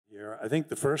here. I think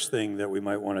the first thing that we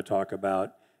might want to talk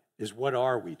about is what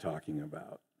are we talking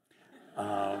about?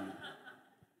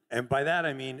 And by that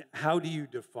I mean, how do you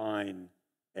define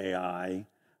AI?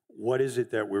 What is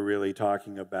it that we're really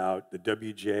talking about? The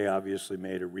WGA obviously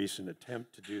made a recent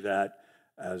attempt to do that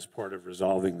as part of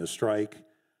resolving the strike.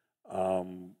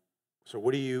 So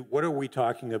what are we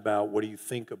talking about? What do you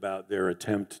think about their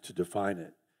attempt to define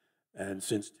it? And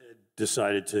since Ted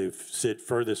decided to sit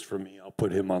furthest from me, I'll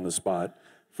put him on the spot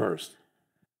first.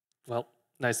 Well,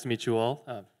 nice to meet you all.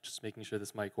 Just making sure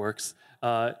this mic works.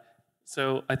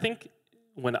 So I think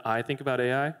when I think about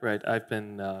AI, right, I've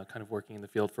been kind of working in the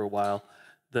field for a while.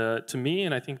 To me,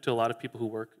 and I think to a lot of people who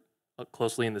work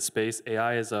closely in the space,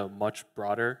 AI is a much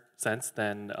broader sense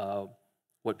than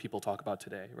what people talk about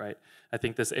today, right? I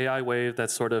think this AI wave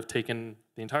that's sort of taken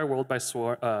the entire world by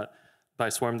storm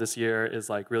this year is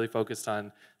like really focused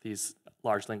on these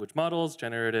large language models,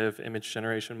 generative image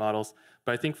generation models.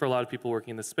 But I think for a lot of people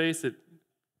working in the space, it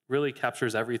really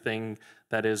captures everything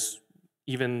that is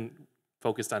even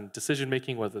focused on decision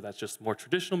making, whether that's just more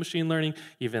traditional machine learning,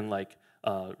 even like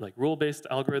rule-based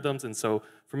algorithms. And so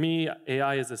for me,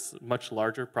 AI is this much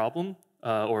larger problem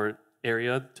or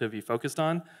area to be focused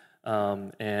on.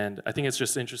 And I think it's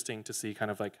just interesting to see kind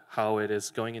of like how it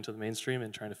is going into the mainstream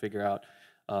and trying to figure out,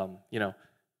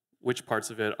 which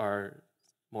parts of it are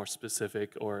more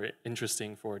specific or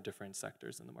interesting for different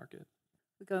sectors in the market.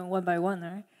 We're going one by one,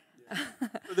 right?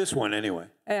 For this one, anyway.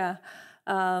 Yeah.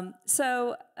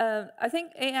 I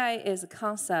think AI is a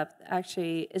concept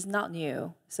actually is not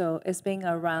new. So it's been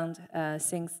around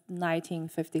since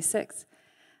 1956.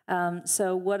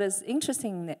 So what is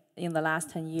interesting in the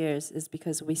last 10 years is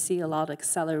because we see a lot of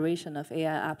acceleration of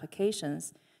AI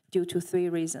applications due to 3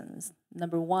 reasons.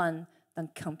 Number one, the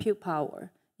compute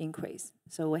power increase.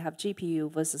 So we have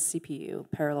GPU versus CPU,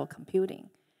 parallel computing.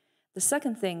 The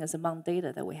second thing is amount of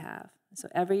data that we have. So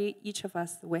each of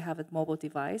us, we have a mobile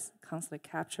device, constantly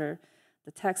capture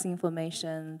the text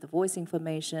information, the voice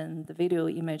information, the video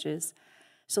images.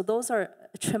 So those are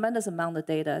a tremendous amount of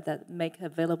data that make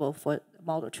available for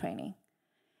model training.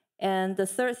 And the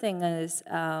third thing is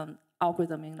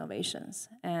algorithm innovations.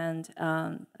 And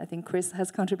I think Chris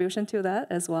has contribution to that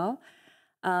as well.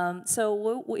 So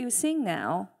what we're seeing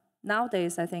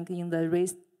nowadays, I think in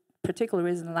the particularly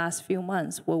in the last few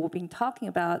months, where we've been talking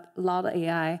about a lot of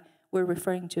AI, we're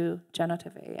referring to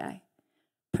generative AI,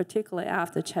 particularly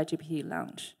after ChatGPT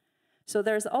launch. So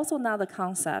there's also another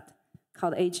concept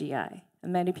called AGI,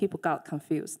 and many people got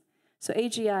confused. So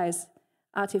AGI is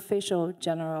artificial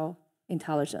general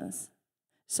intelligence.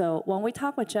 So when we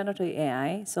talk about generative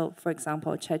AI, so for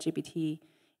example, ChatGPT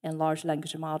and large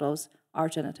language models are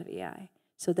generative AI.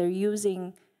 So they're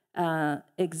using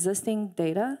existing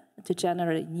data to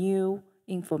generate new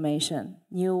information,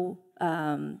 new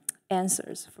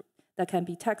answers that can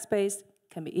be text-based,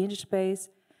 can be image-based.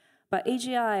 But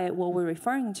AGI, what we're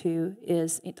referring to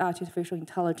is artificial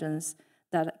intelligence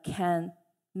that can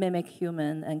mimic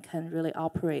human and can really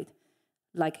operate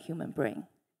like a human brain.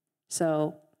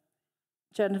 So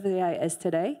generative AI is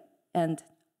today, and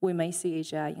we may see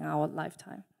AGI in our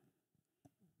lifetime.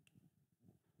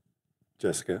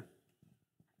 Jessica?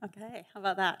 Okay, how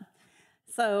about that?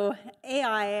 So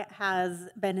AI has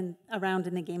been around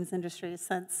in the games industry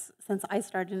since I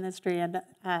started in the industry in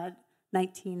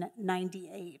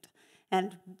 1998.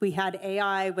 And we had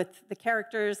AI with the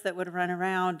characters that would run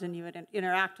around and you would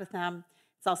interact with them.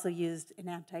 It's also used in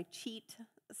anti-cheat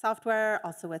software,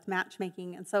 also with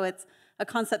matchmaking. And so it's a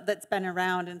concept that's been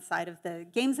around inside of the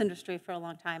games industry for a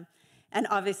long time. And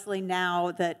obviously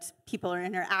now that people are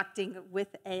interacting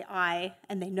with AI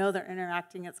and they know they're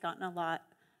interacting, it's gotten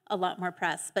a lot more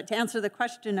press. But to answer the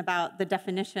question about the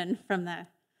definition from the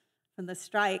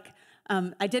strike,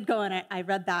 I did go and I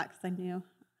read that because I knew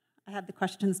I had the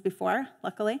questions before,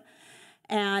 luckily.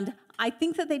 And I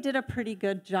think that they did a pretty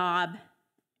good job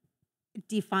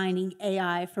defining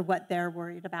AI for what they're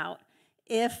worried about.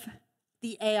 If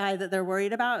the AI that they're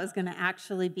worried about is going to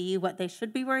actually be what they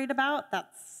should be worried about,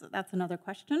 that's another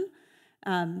question.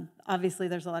 Obviously,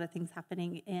 there's a lot of things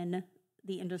happening in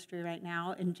the industry right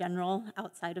now in general,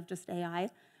 outside of just AI.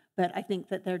 But I think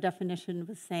that their definition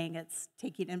was saying it's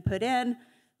taking input in,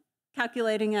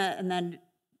 calculating it, and then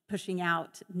pushing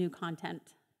out new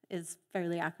content is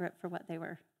fairly accurate for what they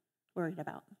were worried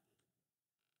about.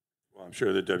 Well, I'm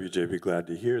sure the WJ would be glad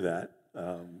to hear that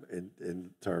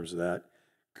in terms of that.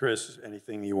 Chris,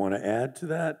 anything you want to add to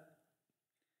that?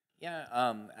 Yeah,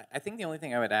 I think the only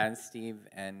thing I would add, Steve,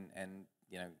 and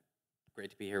great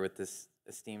to be here with this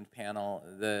esteemed panel.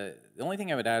 The only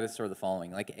thing I would add is sort of the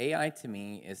following. Like AI to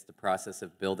me is the process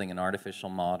of building an artificial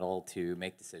model to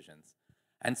make decisions.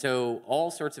 And so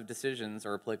all sorts of decisions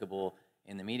are applicable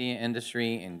in the media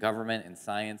industry, in government, in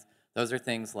science. Those are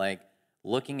things like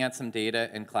looking at some data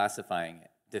and classifying it,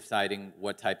 deciding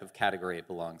what type of category it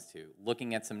belongs to,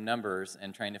 looking at some numbers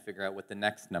and trying to figure out what the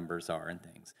next numbers are and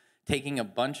things. Taking a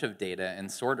bunch of data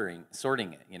and sorting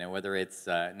it, you know, whether it's,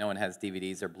 no one has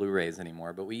DVDs or Blu-rays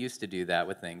anymore, but we used to do that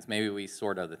with things. Maybe we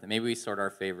sort other things. Maybe we sort our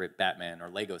favorite Batman or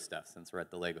Lego stuff since we're at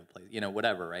the Lego place, you know,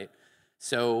 whatever, right?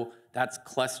 So that's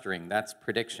clustering, that's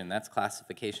prediction, that's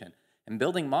classification. And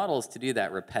building models to do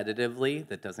that repetitively,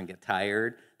 that doesn't get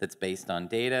tired, that's based on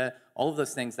data, all of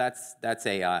those things, that's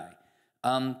AI.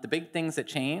 The big things that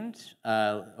changed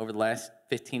over the last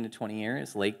 15 to 20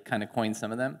 years, Lake kind of coined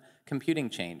some of them. Computing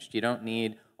changed. You don't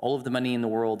need all of the money in the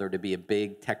world or to be a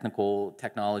big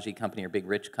technology company or big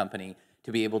rich company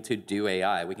to be able to do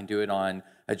AI. We can do it on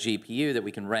a GPU that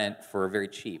we can rent for very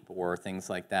cheap or things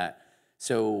like that.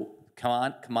 So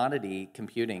commodity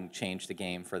computing changed the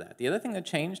game for that. The other thing that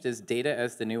changed is data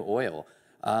as the new oil.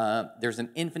 There's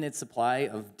an infinite supply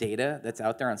of data that's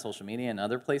out there on social media and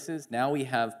other places. Now we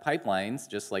have pipelines,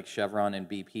 just like Chevron and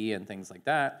BP and things like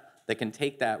that, that can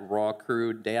take that raw,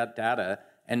 crude data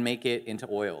and make it into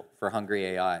oil for hungry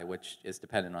AI, which is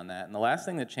dependent on that. And the last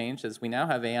thing that changed is we now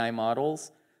have AI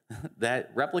models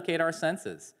that replicate our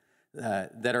senses,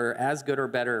 that are as good or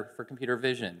better for computer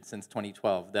vision since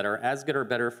 2012, that are as good or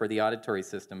better for the auditory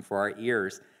system, for our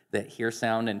ears that hear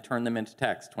sound and turn them into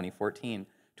text, 2014.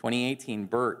 2018,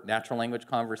 BERT, natural language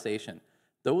conversation.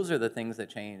 Those are the things that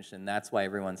changed, and that's why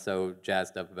everyone's so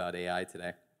jazzed up about AI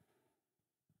today.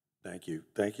 Thank you.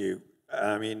 Thank you.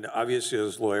 I mean, obviously,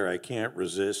 as a lawyer, I can't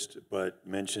resist but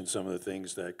mention some of the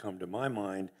things that come to my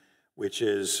mind, which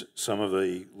is some of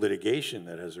the litigation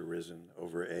that has arisen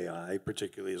over AI,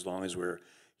 particularly as long as we're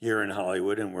here in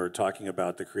Hollywood and we're talking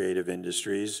about the creative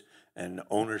industries and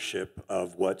ownership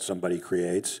of what somebody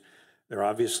creates. There are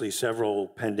obviously several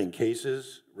pending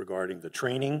cases regarding the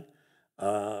training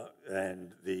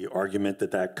and the argument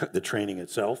that the training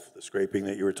itself, the scraping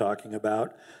that you were talking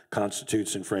about,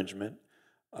 constitutes infringement.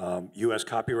 U.S.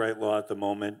 copyright law at the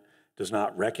moment does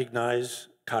not recognize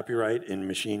copyright in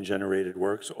machine-generated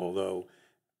works, although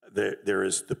there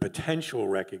is the potential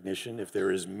recognition if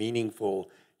there is meaningful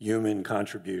human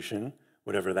contribution,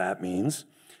 whatever that means.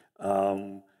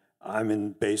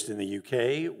 I'm based in the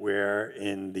UK, where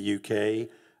in the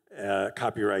UK,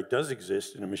 copyright does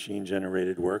exist in a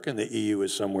machine-generated work, and the EU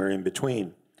is somewhere in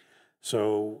between.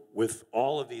 So with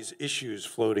all of these issues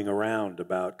floating around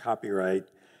about copyright,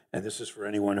 and this is for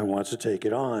anyone who wants to take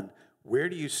it on, where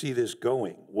do you see this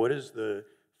going? What is the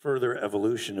further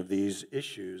evolution of these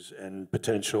issues and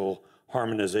potential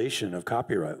harmonization of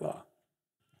copyright law?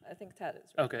 I think Ted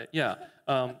is right. Okay, yeah.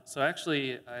 So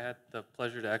actually, I had the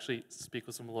pleasure to actually speak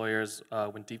with some lawyers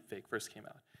when deepfake first came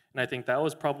out. And I think that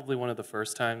was probably one of the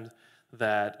first times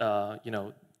that, you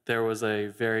know, there was a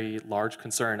very large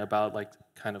concern about like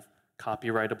kind of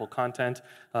copyrightable content,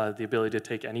 the ability to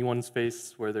take anyone's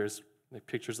face where there's like,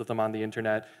 pictures of them on the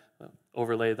internet,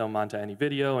 overlay them onto any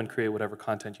video and create whatever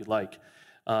content you like.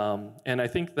 And I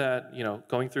think that, you know,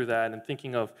 going through that and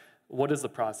thinking of what is the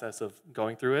process of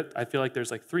going through it, I feel like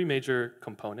there's like three major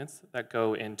components that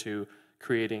go into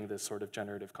creating this sort of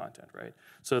generative content, right?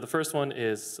 So the first one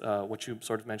is what you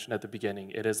sort of mentioned at the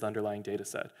beginning. It is the underlying data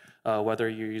set. Whether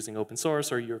you're using open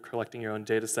source or you're collecting your own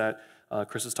data set,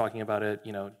 Chris was talking about it,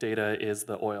 you know, data is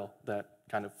the oil that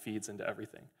kind of feeds into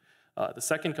everything. The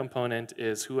second component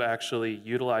is who actually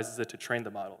utilizes it to train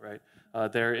the model,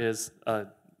 right? There is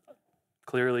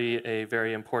clearly a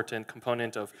very important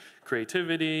component of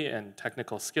creativity and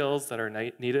technical skills that are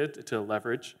needed to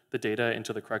leverage the data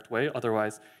into the correct way.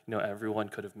 Otherwise, you know, everyone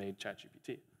could have made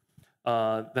ChatGPT.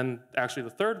 Then actually the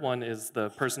third one is the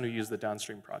person who used the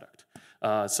downstream product.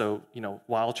 So, you know,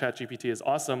 while ChatGPT is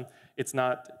awesome, it's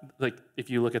not like if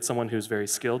you look at someone who's very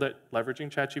skilled at leveraging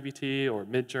ChatGPT or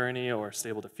Midjourney or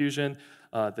Stable Diffusion,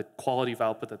 the quality of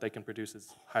output that they can produce is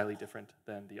highly different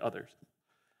than the others.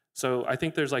 So I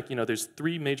think there's like, you know, there's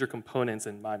three major components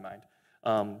in my mind.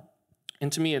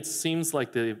 And to me, it seems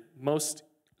like the most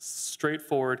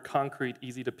straightforward, concrete,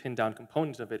 easy to pin down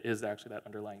component of it is actually that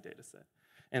underlying data set.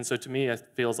 And so to me, it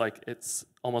feels like it's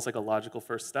almost like a logical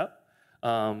first step.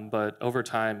 But over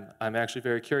time, I'm actually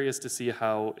very curious to see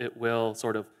how it will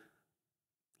sort of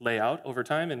lay out over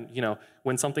time. And you know,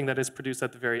 when something that is produced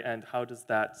at the very end, how does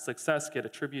that success get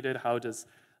attributed? How does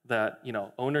that, you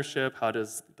know, ownership, how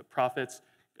does the profits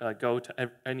go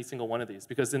to any single one of these?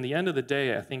 Because in the end of the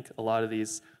day, I think a lot of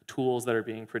these tools that are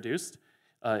being produced,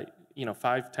 you know,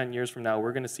 5-10 years from now,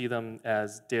 we're going to see them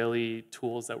as daily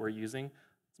tools that we're using,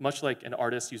 much like an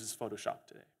artist uses Photoshop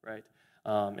today, right?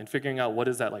 And figuring out what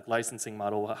is that like licensing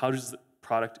model, how does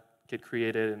product get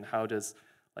created, and how does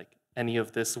like any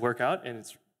of this work out? And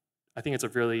I think it's a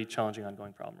really challenging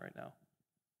ongoing problem right now.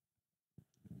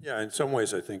 Yeah, in some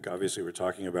ways, I think obviously we're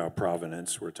talking about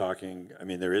provenance. I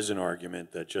mean, there is an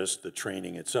argument that just the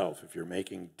training itself, if you're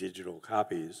making digital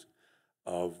copies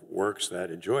of works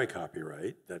that enjoy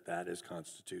copyright, that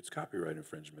constitutes copyright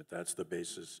infringement. That's the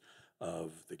basis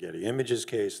of the Getty Images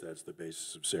case. That's the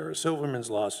basis of Sarah Silverman's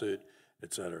lawsuit,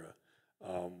 et cetera.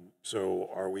 So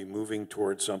are we moving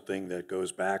towards something that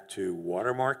goes back to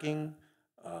watermarking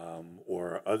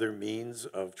or other means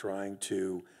of trying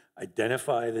to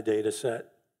identify the data set?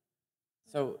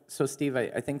 So Steve,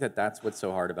 I think that's what's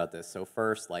so hard about this. So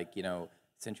first, like,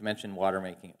 since you mentioned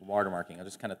watermarking, I'll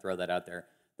just kind of throw that out there.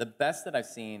 The best that I've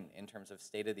seen in terms of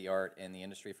state of the art in the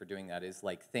industry for doing that is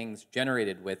like things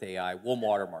generated with AI, we'll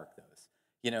watermark those.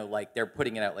 Like they're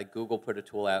putting it out, like Google put a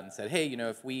tool out and said, hey,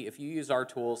 if you use our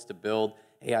tools to build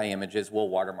AI images, we'll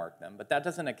watermark them. But that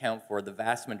doesn't account for the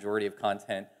vast majority of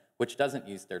content which doesn't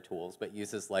use their tools, but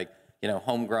uses like,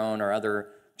 homegrown or other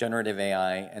generative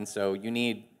AI. And so you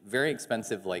need very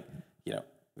expensive, like,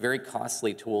 very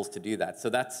costly tools to do that. So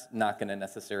that's not going to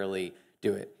necessarily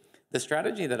do it. The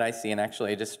strategy that I see, and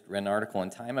actually I just read an article in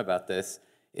Time about this,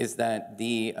 is that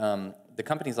the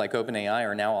companies like OpenAI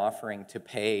are now offering to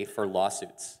pay for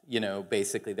lawsuits.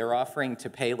 Basically they're offering to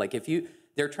pay, like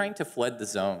they're trying to flood the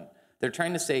zone. They're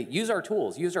trying to say, use our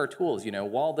tools,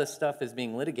 while this stuff is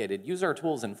being litigated, use our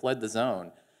tools and flood the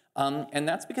zone. And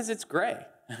that's because it's gray.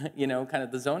 Kind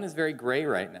of the zone is very gray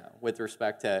right now with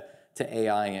respect to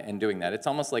AI and doing that. It's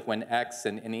almost like when X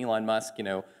and Elon Musk,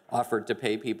 offered to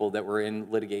pay people that were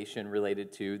in litigation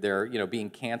related to their, being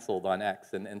canceled on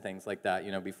X and things like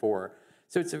that, before.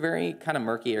 So it's a very kind of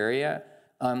murky area.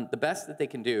 The best that they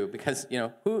can do, because,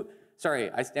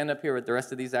 I stand up here with the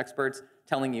rest of these experts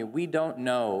telling you we don't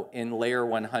know in layer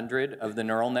 100 of the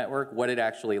neural network what it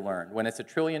actually learned. When it's a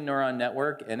trillion neuron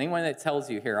network, anyone that tells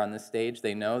you here on this stage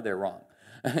they know, they're wrong.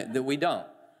 That we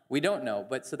don't know.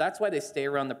 But so that's why they stay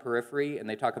around the periphery and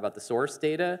they talk about the source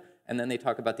data and then they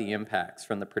talk about the impacts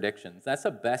from the predictions. That's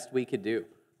the best we could do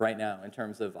right now in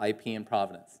terms of IP and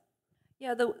provenance.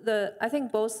 Yeah, I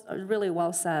think both are really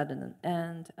well said.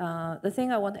 And the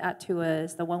thing I want to add to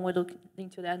is that when we look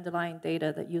into the underlying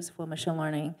data that used for machine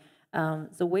learning,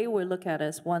 the way we look at it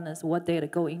is, one is what data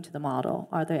go into the model.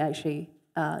 Are they actually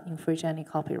infringe any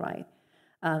copyright?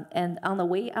 And on the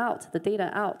way out, the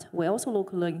data out, we also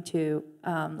look into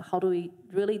how do we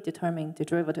really determine the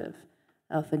derivative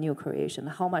of a new creation,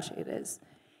 how much it is.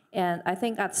 And I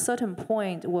think at a certain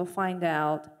point, we'll find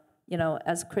out,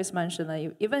 as Chris mentioned,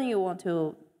 that even you want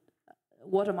to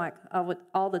watermark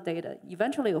all the data,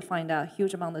 eventually you'll find out a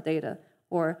huge amount of data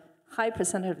or high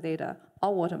percentage of data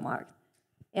are watermarked.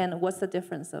 And what's the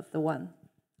difference of the one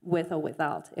with or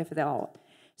without, if they're all?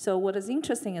 So what is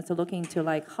interesting is to look into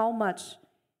like how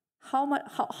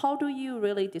do you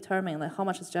really determine like how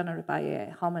much is generated by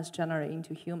AI, how much is generated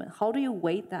into human? How do you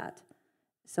weight that?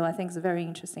 So I think it's a very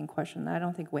interesting question. I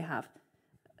don't think we have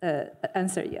an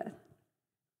answer yet.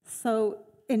 So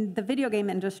in the video game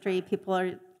industry, people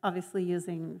are obviously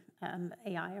using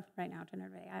AI right now,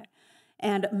 generative AI.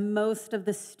 And most of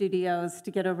the studios,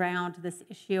 to get around this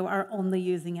issue, are only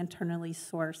using internally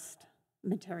sourced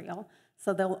material.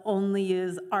 So they'll only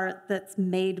use art that's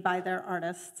made by their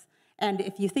artists. And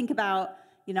if you think about,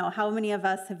 how many of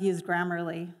us have used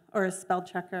Grammarly or a spell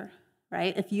checker,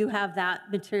 right? If you have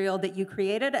that material that you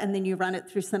created and then you run it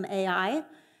through some AI,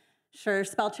 sure,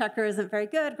 spell checker isn't very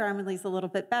good, Grammarly's a little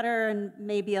bit better, and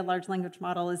maybe a large language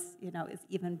model is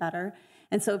even better.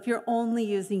 And so if you're only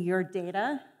using your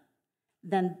data,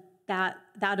 then that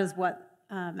is what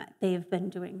they've been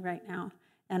doing right now.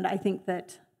 And I think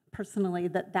that personally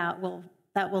that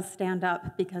will stand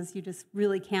up, because you just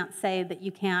really can't say that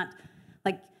you can't,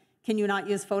 like, can you not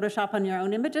use Photoshop on your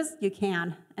own images? You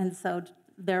can. And so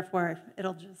therefore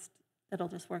it'll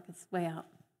just work its way out.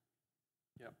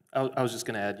 Yeah, I was just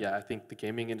going to add, I think the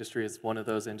gaming industry is one of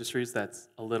those industries that's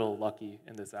a little lucky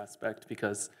in this aspect,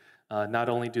 because not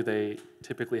only do they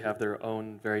typically have their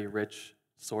own very rich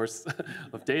source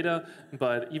of data,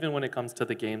 but even when it comes to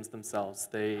the games themselves,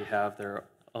 they have their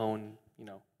own,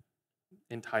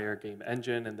 entire game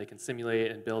engine, and they can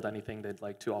simulate and build anything they'd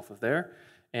like to off of there.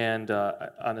 And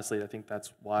honestly, I think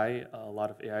that's why a lot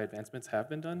of AI advancements have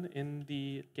been done in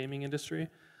the gaming industry.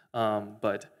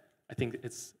 But I think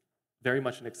it's very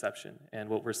much an exception. And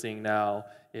what we're seeing now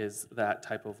is that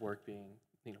type of work being,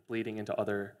 bleeding into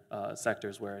other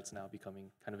sectors where it's now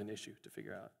becoming kind of an issue to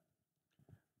figure out.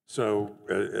 So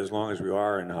as long as we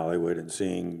are in Hollywood and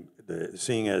seeing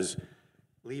as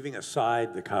leaving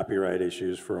aside the copyright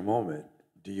issues for a moment,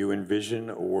 do you envision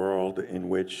a world in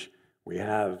which we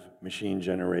have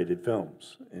machine-generated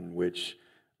films in which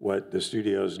what the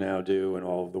studios now do and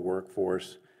all of the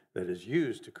workforce that is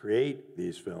used to create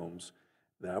these films,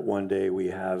 that one day we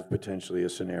have potentially a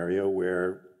scenario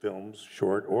where films,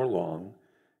 short or long,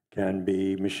 can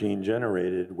be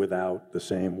machine-generated without the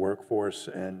same workforce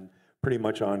and pretty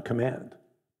much on command.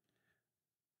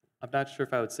 I'm not sure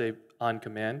if I would say on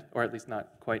command, or at least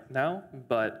not quite now,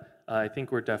 but I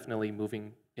think we're definitely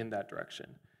moving in that direction.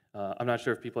 I'm not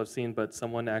sure if people have seen, but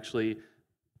someone actually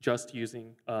just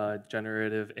using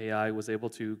generative AI was able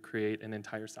to create an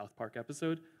entire South Park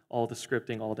episode, all the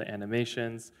scripting, all the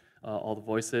animations, all the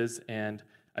voices, and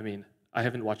I mean, I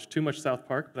haven't watched too much South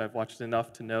Park, but I've watched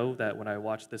enough to know that when I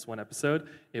watched this one episode,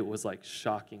 it was like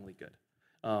shockingly good.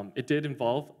 It did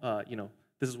involve,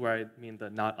 this is where I mean the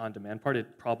not on-demand part.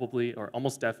 It probably, or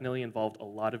almost definitely, involved a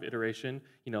lot of iteration,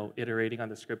 iterating on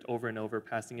the script over and over,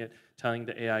 passing it, telling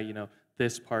the AI,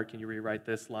 this part, can you rewrite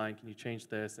this line, can you change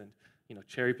this, and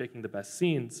cherry-picking the best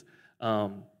scenes.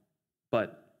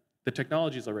 But the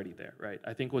technology is already there, right?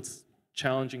 I think what's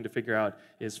challenging to figure out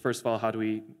is, first of all, how do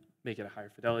we make it at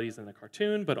higher fidelities than the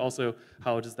cartoon, but also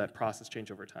how does that process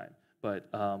change over time? But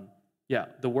yeah,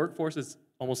 the workforce is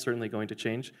almost certainly going to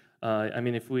change. I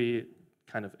mean, if we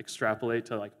kind of extrapolate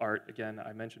to like art, again,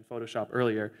 I mentioned Photoshop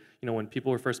earlier, when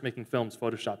people were first making films,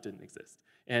 Photoshop didn't exist.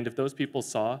 And if those people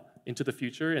saw into the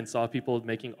future and saw people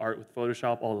making art with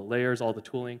Photoshop, all the layers, all the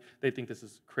tooling, they think this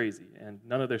is crazy. And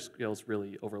none of their skills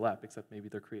really overlap, except maybe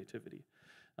their creativity.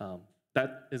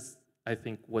 That is, I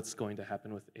think, what's going to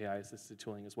happen with AI-assisted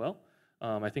tooling as well.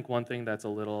 I think one thing that's a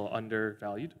little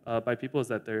undervalued by people is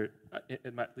that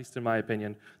at least in my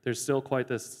opinion, there's still quite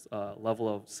this level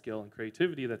of skill and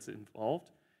creativity that's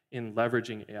involved in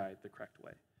leveraging AI the correct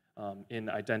way, in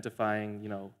identifying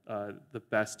the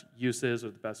best uses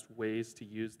or the best ways to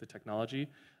use the technology.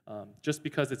 Just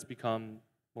because it's become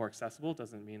more accessible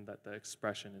doesn't mean that the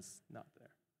expression is not there.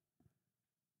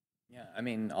 Yeah, I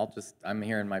mean, I'm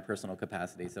here in my personal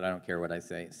capacity, so I don't care what I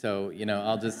say. So,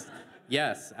 I'll just,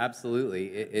 yes, absolutely.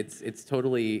 It's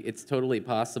totally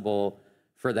possible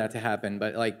for that to happen.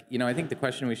 But I think the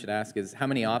question we should ask is, how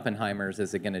many Oppenheimers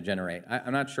is it going to generate?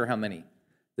 I'm not sure how many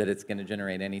that it's going to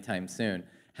generate anytime soon.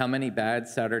 How many bad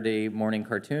Saturday morning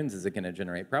cartoons is it going to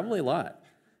generate? Probably a lot.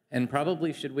 And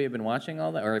probably should we have been watching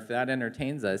all that? Or if that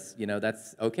entertains us,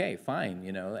 that's okay, fine,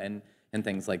 and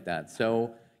things like that.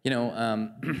 So,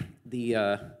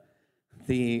 the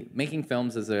making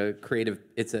films is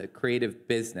it's a creative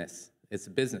business. It's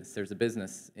a business. There's a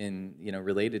business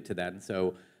related to that. And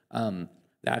so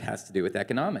that has to do with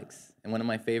economics. And one of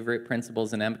my favorite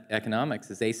principles in economics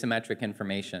is asymmetric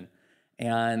information.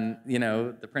 And,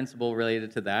 the principle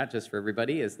related to that, just for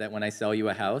everybody, is that when I sell you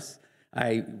a house,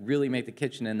 I really make the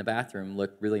kitchen and the bathroom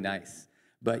look really nice.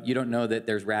 But you don't know that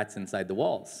there's rats inside the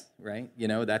walls, right?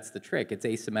 That's the trick. It's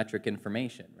asymmetric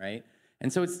information, right?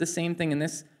 And so it's the same thing in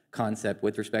this concept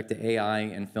with respect to AI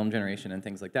and film generation and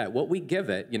things like that. What we give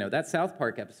it, that South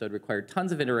Park episode required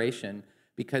tons of iteration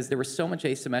because there was so much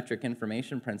asymmetric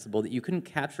information principle that you couldn't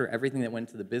capture everything that went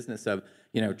to the business of,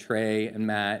 Trey and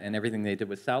Matt and everything they did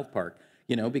with South Park.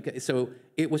 So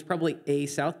it was probably a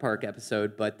South Park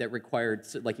episode, but that required,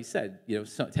 like you said,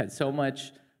 it had so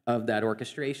much of that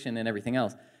orchestration and everything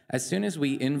else. As soon as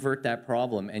we invert that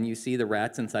problem and you see the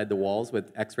rats inside the walls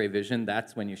with X-ray vision,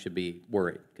 that's when you should be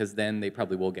worried, because then they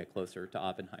probably will get closer to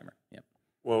Oppenheimer. Yep.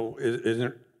 Well,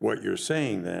 isn't what you're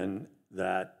saying then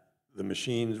that the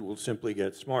machines will simply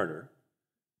get smarter,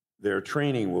 their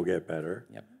training will get better,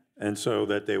 yep, and so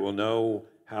that they will know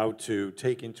how to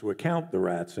take into account the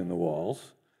rats in the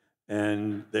walls,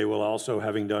 and they will also,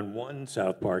 having done one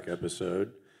South Park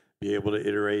episode, be able to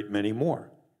iterate many more?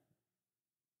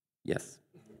 Yes.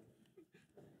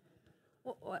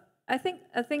 Well, I think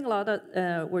a lot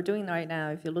of we're doing right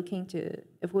now.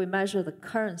 If we measure the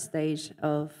current stage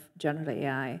of generative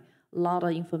AI, a lot of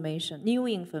information, new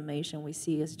information we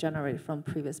see is generated from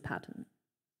previous pattern,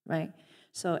 right?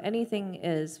 So anything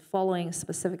is following a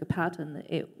specific pattern,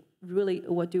 it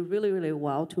will do really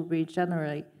well to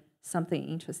regenerate something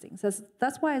interesting. So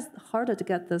that's why it's harder to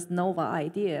get this novel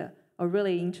idea or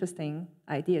really interesting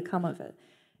idea come of it.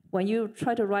 When you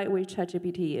try to write with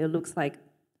ChatGPT, it looks like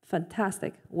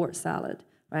fantastic word salad,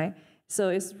 right? So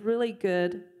it's really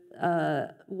good,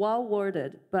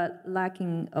 well-worded, but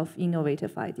lacking of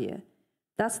innovative idea.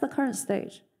 That's the current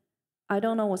stage. I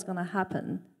don't know what's going to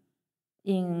happen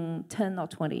in 10 or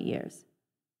 20 years.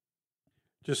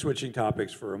 Just switching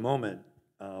topics for a moment,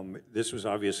 this was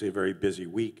obviously a very busy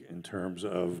week in terms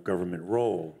of government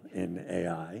role in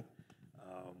AI.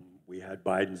 We had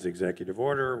Biden's executive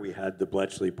order, we had the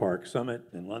Bletchley Park Summit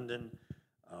in London,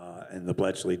 and the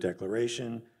Bletchley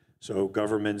Declaration. So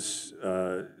governments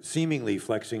seemingly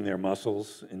flexing their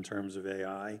muscles in terms of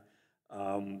AI.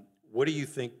 What do you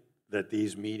think that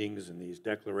these meetings and these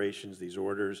declarations, these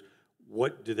orders,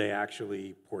 what do they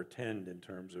actually portend in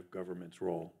terms of government's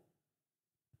role?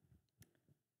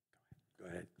 Go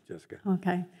ahead, Jessica.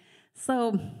 Okay.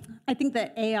 So I think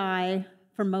that AI,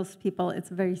 for most people, it's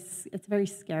very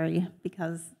scary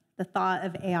because the thought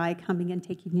of AI coming and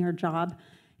taking your job,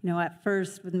 at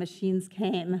first when machines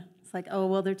came, it's like, oh,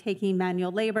 well, they're taking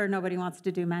manual labor. Nobody wants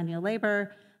to do manual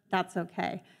labor. That's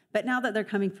okay. But now that they're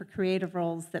coming for creative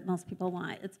roles that most people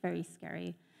want, it's very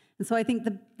scary. And so I think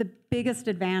the biggest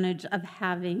advantage of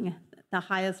having the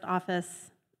highest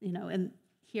office,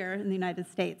 here in the United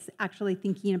States, actually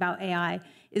thinking about AI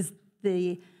is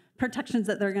the protections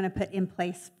that they're going to put in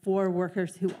place for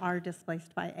workers who are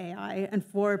displaced by AI and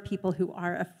for people who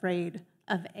are afraid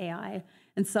of AI.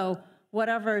 And so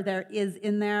whatever there is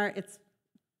in there,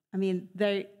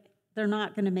 they're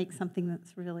not going to make something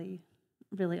that's really,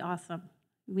 really awesome.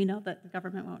 We know that the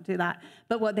government won't do that.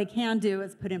 But what they can do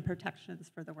is put in protections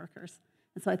for the workers.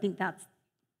 And so I think that's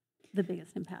the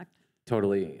biggest impact.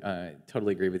 Totally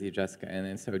Totally agree with you, Jessica.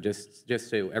 And so just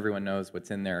so everyone knows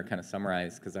what's in there, kind of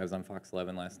summarize, because I was on Fox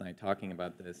 11 last night talking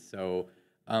about this. So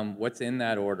what's in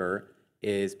that order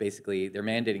is basically they're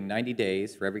mandating 90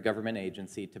 days for every government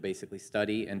agency to basically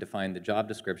study and define the job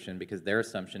description, because their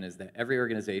assumption is that every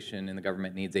organization in the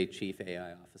government needs a chief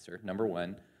AI officer, number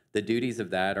one. The duties of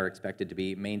that are expected to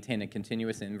be maintain a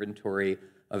continuous inventory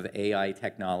of AI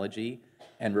technology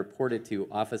and report it to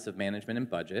Office of Management and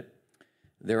Budget.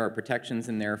 There are protections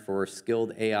in there for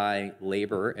skilled AI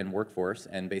labor and workforce,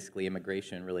 and basically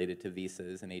immigration related to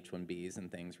visas and H-1Bs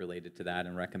and things related to that,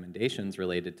 and recommendations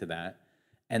related to that.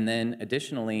 And then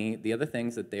additionally, the other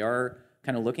things that they are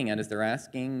kind of looking at is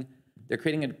they're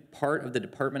creating a part of the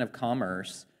Department of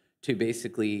Commerce to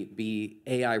basically be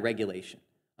AI regulation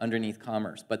underneath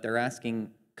commerce, but they're asking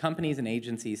companies and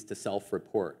agencies to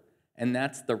self-report. And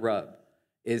that's the rub,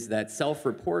 is that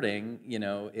self-reporting,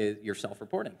 is you're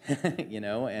self-reporting,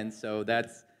 and so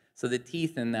so the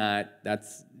teeth in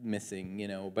that's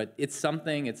missing, but it's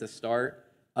something, it's a start,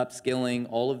 upskilling,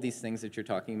 all of these things that you're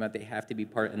talking about, they have to be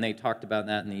part, and they talked about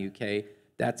that in the UK,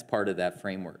 that's part of that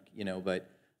framework,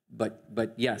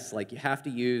 but yes, like you have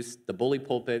to use the bully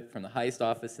pulpit from the highest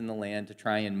office in the land to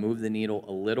try and move the needle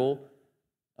a little.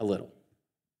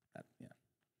 Yeah.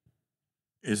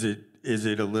 Is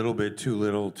it a little bit too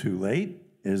little, too late?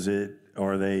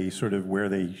 Are they sort of where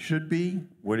they should be?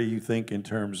 What do you think in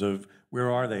terms of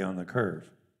where are they on the curve?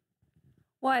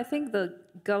 Well, I think the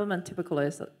government typically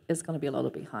is going to be a little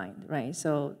behind, right?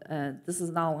 So this is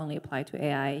not only applied to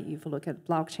AI. If you look at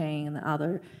blockchain and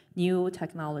other new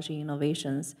technology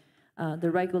innovations, the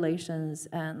regulations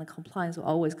and the compliance will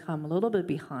always come a little bit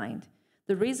behind.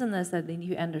 The reason is that they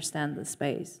need to understand the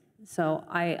space. So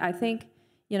I think,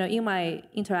 in my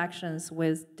interactions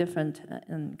with different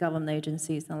government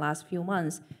agencies in the last few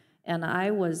months, and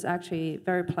I was actually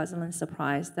very pleasantly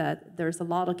surprised that there's a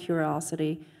lot of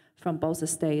curiosity from both the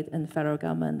state and federal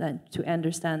government and to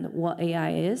understand what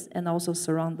AI is and also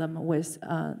surround them with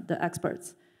the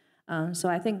experts. So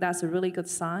I think that's a really good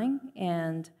sign.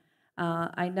 And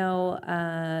I know,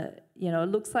 it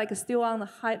looks like it's still on the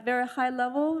very high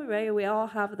level, right? We all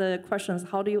have the questions,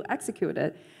 how do you execute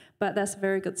it? But that's a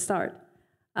very good start.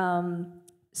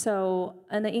 So,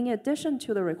 and in addition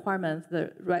to the requirements,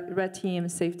 the red team,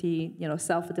 safety,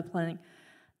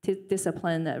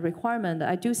 discipline requirement,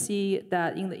 I do see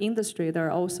that in the industry, there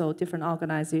are also different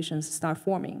organizations start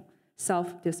forming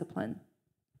self-discipline.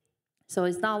 So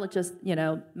it's not just,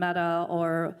 Meta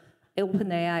or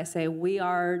OpenAI say, we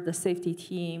are the safety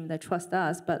team that trust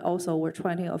us, but also we're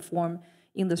trying to form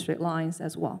industry lines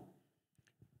as well.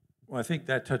 Well, I think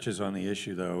that touches on the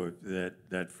issue, though,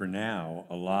 that for now,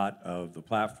 a lot of the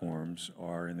platforms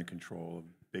are in the control of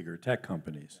bigger tech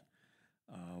companies.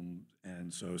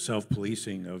 And so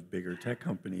self-policing of bigger tech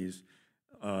companies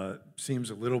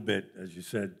seems a little bit, as you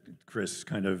said, Chris,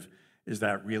 kind of, is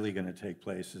that really going to take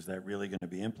place? Is that really going to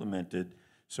be implemented?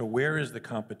 So where is the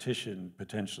competition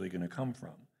potentially going to come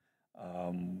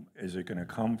from? Is it going to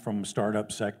come from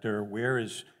startup sector? Where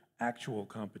is actual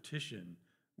competition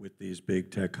with these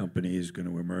big tech companies going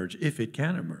to emerge, if it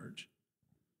can emerge?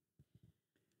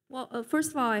 Well, first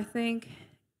of all, I think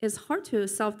it's hard to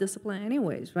self-discipline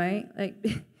anyways, right?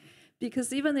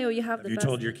 Because even though you have the best... you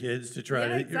told your kids to try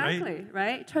to... Exactly,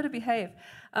 right? Try to behave.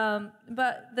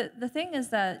 But the thing is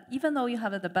that even though you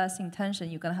have the best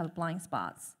intention, you're going to have blind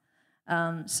spots.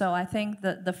 So I think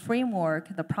that the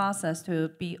framework, the process to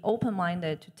be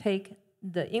open-minded, to take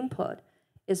the input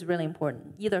is really important,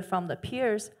 either from the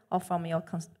peers or from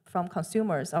from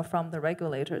consumers or from the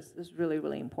regulators is really,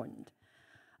 really important.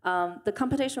 The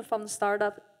competition from the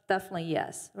startup, definitely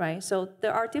yes, right? So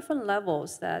there are different levels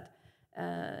that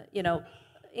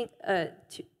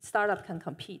startup can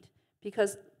compete,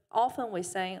 because often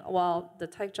we're saying, well, the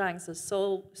tech giants are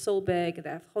so big, they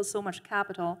have so much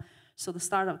capital, so the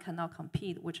startup cannot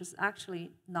compete, which is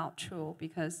actually not true,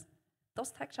 because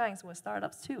those tech giants were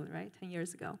startups too, right, 10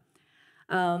 years ago.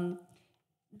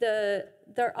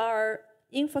 There are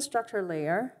infrastructure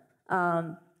layer,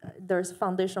 there's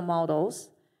foundation models,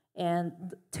 and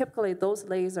typically those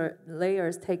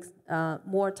layers take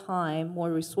more time,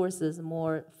 more resources,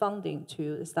 more funding to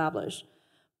establish.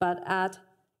 But at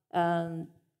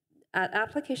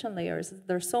application layers,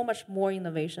 there's so much more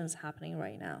innovations happening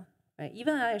right now. Right?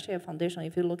 Even actually a foundation,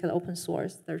 if you look at open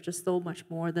source, there's just so much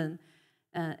more than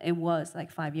it was like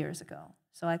 5 years ago.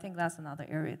 So I think that's another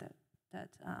area that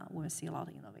we'll see a lot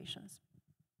of innovations.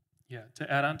 Yeah, to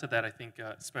add on to that, I think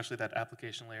especially that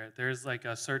application layer, there's like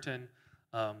a certain,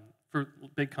 for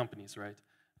big companies, right?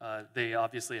 They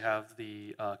obviously have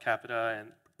the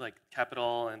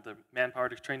capital and the manpower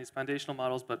to train these foundational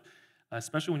models, but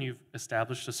especially when you've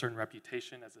established a certain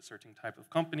reputation as a certain type of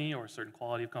company or a certain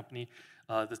quality of company,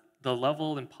 the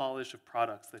level and polish of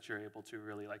products that you're able to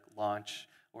really like launch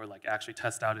or like actually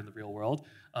test out in the real world,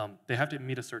 they have to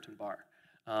meet a certain bar.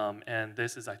 And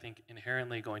this is, I think,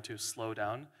 inherently going to slow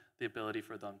down the ability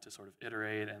for them to sort of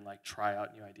iterate and like try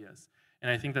out new ideas.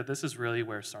 And I think that this is really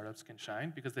where startups can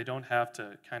shine, because they don't have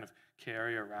to kind of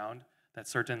carry around that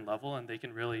certain level, and they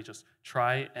can really just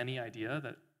try any idea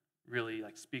that really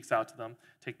like speaks out to them,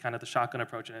 take kind of the shotgun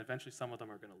approach, and eventually some of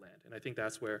them are going to land. And I think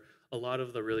that's where a lot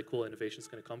of the really cool innovation is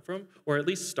going to come from, or at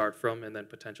least start from, and then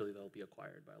potentially they'll be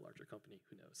acquired by a larger company.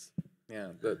 Who knows? Yeah,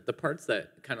 the parts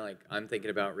that kind of like I'm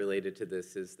thinking about related to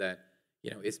this is that,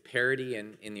 is parity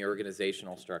in the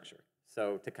organizational structure.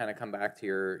 So to kind of come back to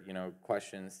your,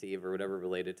 question, Steve, or whatever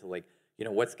related to like,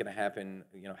 what's going to happen,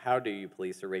 how do you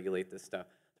police or regulate this stuff?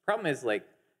 The problem is like,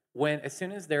 as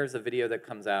soon as there's a video that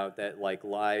comes out that like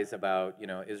lies about,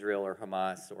 Israel or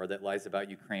Hamas, or that lies about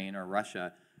Ukraine or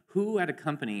Russia, who at a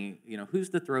company, who's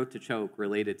the throat to choke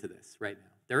related to this right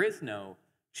now? There is no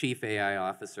chief AI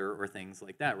officer or things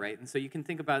like that, right? And so you can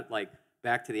think about like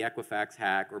back to the Equifax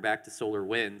hack or back to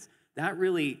SolarWinds, that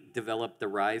really developed the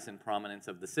rise and prominence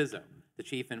of the CISO, the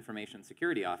Chief Information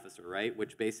Security Officer, right?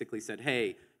 Which basically said,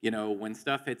 hey, when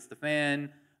stuff hits the fan,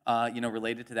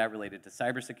 related to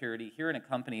cybersecurity, here in a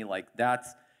company like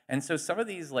that's, and so some of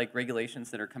these like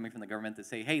regulations that are coming from the government that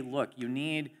say, hey, look, you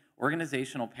need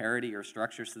organizational parity or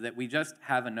structure so that we just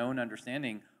have a known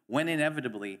understanding when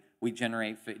inevitably we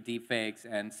generate deep fakes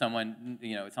and someone,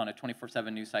 it's on a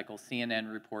 24/7 news cycle,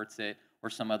 CNN reports it, or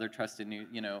some other trusted news,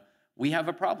 we have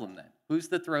a problem then. Who's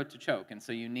the throat to choke? And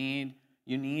so you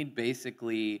need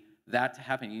basically that to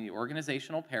happen. You need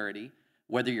organizational parity,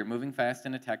 whether you're moving fast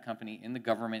in a tech company, in the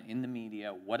government, in the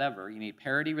media, whatever. You need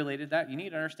parity related to that. You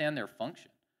need to understand their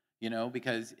function,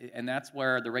 and that's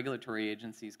where the regulatory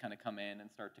agencies kind of come in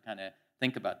and start to kind of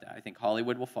think about that. I think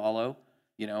Hollywood will follow.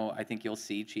 I think you'll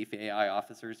see chief AI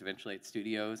officers eventually at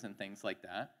studios and things like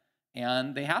that.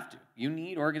 And they have to. You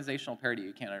need organizational parity.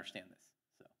 You can't understand this.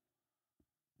 So.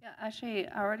 Yeah, actually,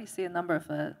 I already see a number of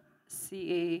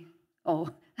CEO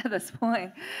at this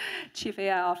point, chief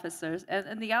AI officers.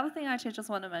 And the other thing I actually just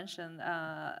want to mention,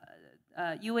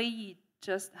 UAE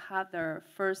just had their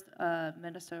first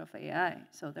Minister of AI.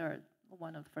 So they're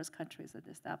one of the first countries that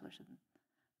established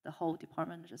the whole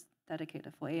department just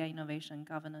dedicated for AI innovation,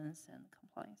 governance, and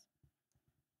compliance.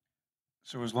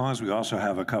 So as long as we also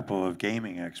have a couple of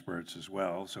gaming experts as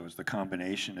well, so it's the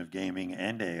combination of gaming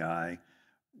and AI,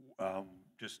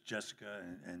 just Jessica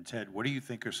and Ted, what do you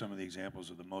think are some of the examples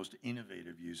of the most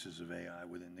innovative uses of AI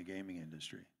within the gaming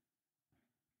industry?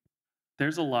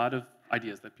 There's a lot of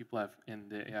ideas that people have in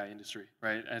the AI industry,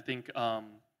 right? I think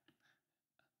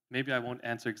maybe I won't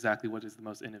answer exactly what is the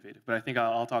most innovative, but I think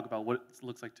I'll talk about what it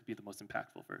looks like to be the most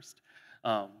impactful first.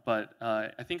 But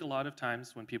I think a lot of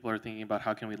times when people are thinking about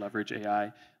how can we leverage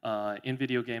AI in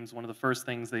video games, one of the first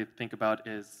things they think about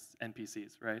is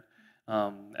NPCs, right?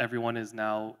 Everyone is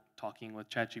now talking with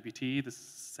ChatGPT the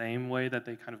same way that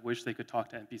they kind of wish they could talk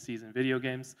to NPCs in video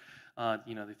games.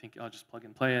 They think, oh, just plug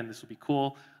and play and this will be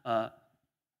cool.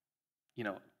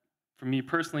 For me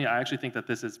personally, I actually think that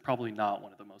this is probably not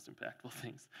one of the most impactful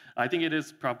things. I think it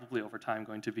is probably over time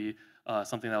going to be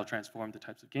something that will transform the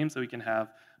types of games that we can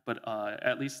have, but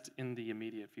at least in the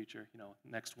immediate future,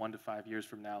 next 1 to 5 years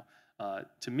from now,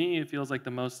 to me, it feels like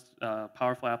the most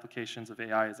powerful applications of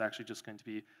AI is actually just going to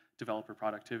be developer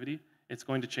productivity. It's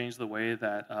going to change the way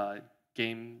that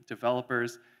game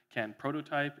developers can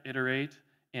prototype, iterate,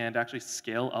 and actually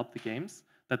scale up the games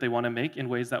that they want to make in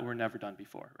ways that were never done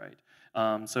before,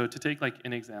 right? So to take like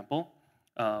an example,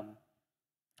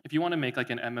 if you want to make like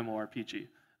an MMORPG,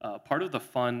 part of the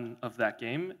fun of that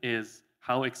game is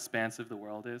how expansive the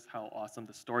world is, how awesome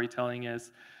the storytelling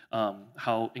is,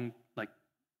 how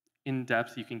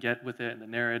in-depth you can get with it, and the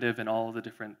narrative and all of the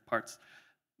different parts.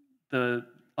 The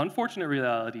unfortunate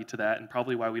reality to that, and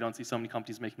probably why we don't see so many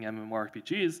companies making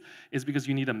MMORPGs, is because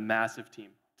you need a massive team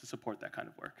to support that kind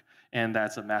of work. And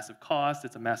that's a massive cost,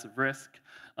 it's a massive risk.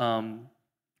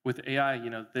 With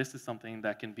AI, this is something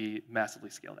that can be massively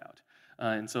scaled out.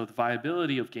 And so the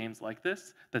viability of games like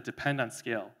this that depend on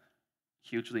scale,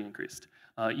 hugely increased.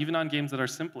 Even on games that are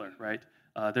simpler, right?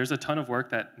 There's a ton of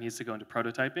work that needs to go into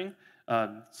prototyping.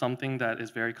 Something that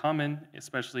is very common,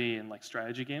 especially in like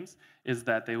strategy games, is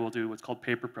that they will do what's called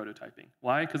paper prototyping.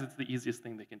 Why? Because it's the easiest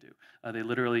thing they can do. They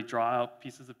literally draw out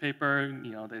pieces of paper,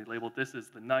 they label this as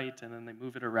the knight, and then they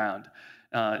move it around.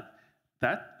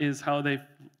 That is how they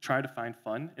try to find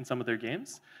fun in some of their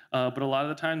games. But a lot of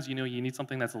the times, you need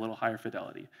something that's a little higher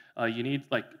fidelity. You need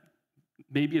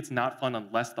maybe it's not fun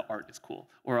unless the art is cool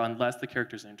or unless the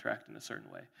characters interact in a certain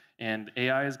way. And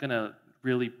AI is going to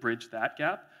really bridge that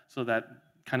gap so that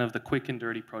kind of the quick and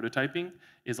dirty prototyping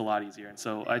is a lot easier. And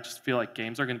so I just feel like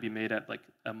games are going to be made at like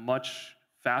a much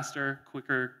faster,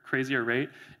 quicker, crazier rate,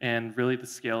 and really the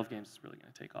scale of games is really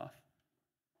going to take off.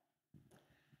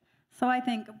 So I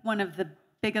think one of the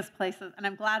biggest places, and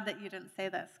I'm glad that you didn't say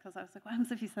this, because I was like, what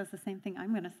happens if he says the same thing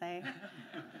I'm going to say?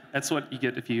 That's what you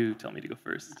get if you tell me to go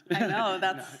first. I know,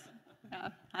 that's, yeah,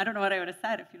 I don't know what I would have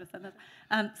said if you'd have said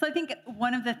that. So I think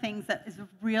one of the things that is a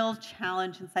real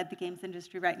challenge inside the games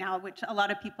industry right now, which a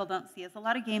lot of people don't see, is a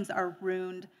lot of games are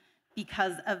ruined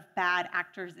because of bad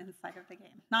actors inside of the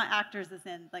game. Not actors as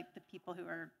in like the people who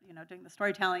are doing the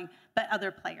storytelling, but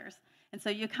other players. And so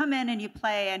you come in and you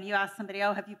play and you ask somebody,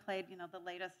 oh, have you played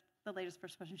the latest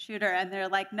first-person shooter? And they're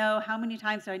like, no, how many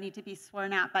times do I need to be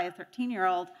sworn at by a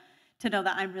 13-year-old to know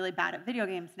that I'm really bad at video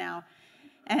games now?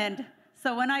 And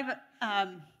so when I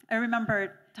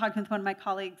remember talking with one of my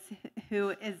colleagues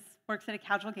who works at a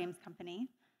casual games company,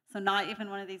 so not even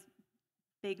one of these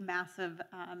big, massive,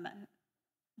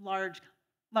 large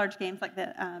games like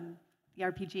the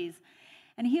RPGs.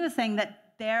 And he was saying that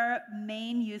their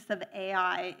main use of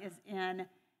AI is in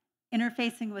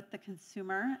interfacing with the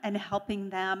consumer and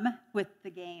helping them with the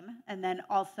game, and then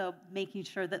also making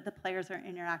sure that the players are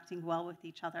interacting well with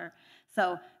each other.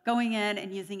 So going in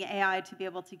and using AI to be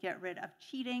able to get rid of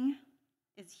cheating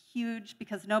is huge,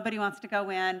 because nobody wants to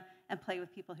go in and play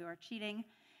with people who are cheating.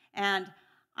 And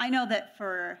I know that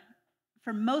for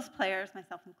most players,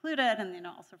 myself included, and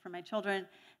also for my children,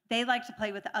 they like to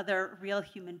play with other real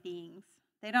human beings.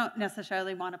 They don't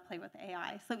necessarily want to play with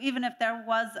AI. So even if there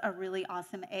was a really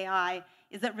awesome AI,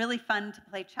 is it really fun to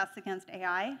play chess against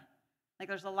AI? Like,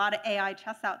 there's a lot of AI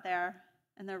chess out there,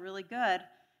 and they're really good,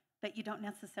 but you don't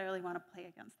necessarily want to play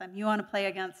against them. You want to play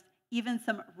against even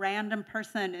some random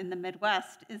person in the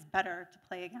Midwest is better to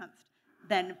play against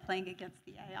than playing against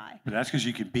the AI. But that's because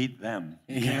you can beat them.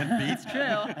 You can't beat It's true.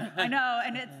 I know,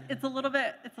 and it's a little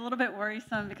bit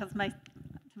worrisome, because to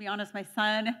be honest, my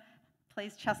son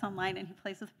plays chess online and he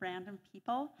plays with random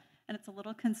people, and it's a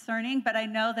little concerning, but I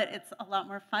know that it's a lot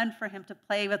more fun for him to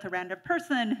play with a random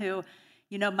person who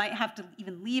might have to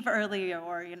even leave early,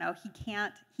 or he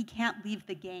can't leave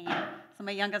the game. So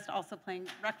my youngest, also playing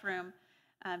Rec Room,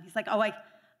 he's like, oh, I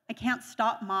can't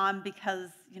stop, Mom,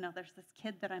 because there's this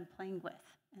kid that I'm playing with.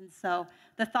 And so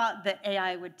the thought that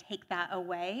AI would take that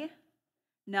away,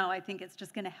 no, I think it's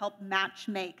just going to help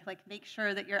make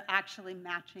sure that you're actually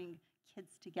matching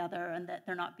kids together, and that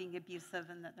they're not being abusive,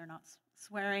 and that they're not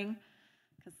swearing,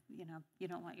 because you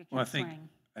don't want your kids swearing.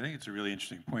 I think it's a really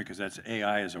interesting point, because that's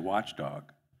AI as a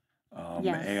watchdog.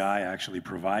 Yes. AI actually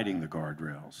providing the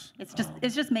guardrails. It's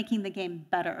just making the game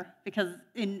better, because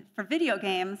for video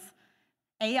games,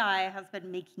 AI has been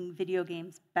making video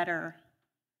games better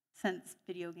since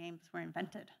video games were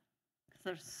invented.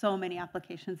 There's so many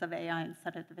applications of AI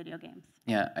inside of the video games.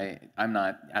 Yeah, I'm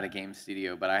not at a game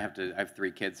studio, but I have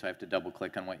 3 kids, so I have to double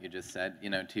click on what you just said,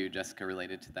 too, Jessica,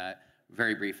 related to that.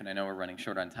 Very brief, and I know we're running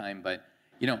short on time, but,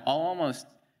 I'll almost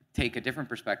take a different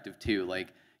perspective, too.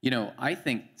 I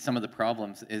think some of the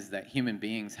problems is that human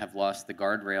beings have lost the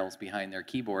guardrails behind their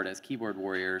keyboard as keyboard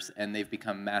warriors, and they've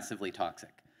become massively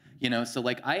toxic. So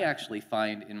I actually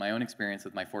find in my own experience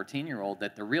with my 14-year-old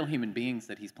that the real human beings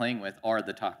that he's playing with are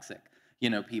the toxic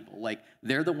people.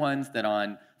 They're the ones that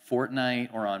on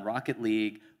Fortnite or on Rocket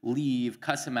League leave,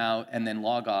 cuss him out, and then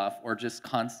log off, or just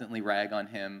constantly rag on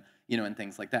him, and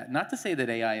things like that. Not to say that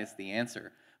AI is the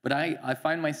answer, But I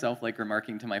find myself like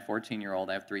remarking to my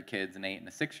 14-year-old, I have 3 kids, an 8 and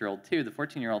a 6-year-old too. The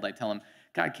 14-year-old, I tell him,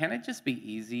 God, can it just be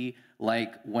easy?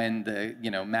 Like when the,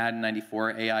 Madden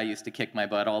 94 AI used to kick my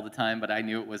butt all the time, but I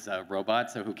knew it was a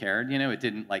robot, so who cared? It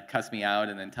didn't like cuss me out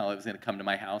and then tell it was going to come to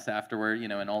my house afterward,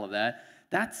 and all of that.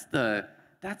 That's the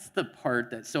part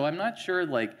that, so I'm not sure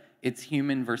like it's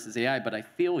human versus AI, but I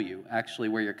feel you actually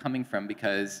where you're coming from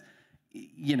because,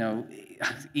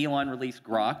 Elon released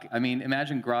Grok. I mean,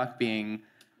 imagine Grok being,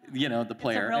 the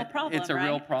player. It's a real problem. It's a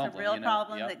real problem. It's a real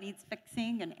problem that needs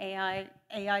fixing, and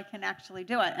AI can actually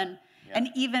do it. And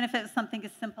even if it's something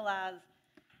as simple as,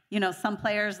 some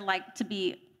players like to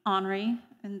be ornery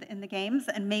in the games,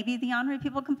 and maybe the ornery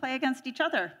people can play against each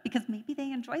other because maybe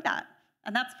they enjoy that.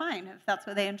 And that's fine if that's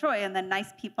what they enjoy. And then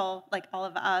nice people like all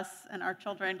of us and our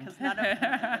children, because none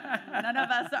of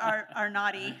us are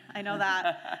naughty. I know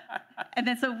that. And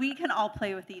then so we can all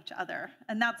play with each other.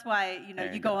 And that's why,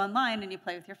 you go online and you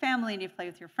play with your family and you play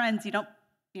with your friends. You don't,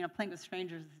 playing with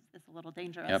strangers is a little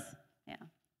dangerous. Yep. Yeah.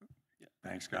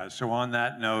 Thanks, guys. So on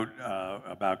that note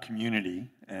about community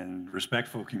and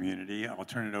respectful community, I'll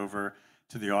turn it over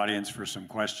to the audience for some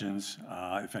questions,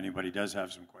 if anybody does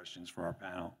have some questions for our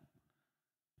panel.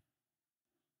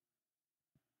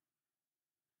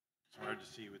 It's hard to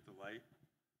see with the light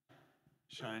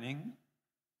shining,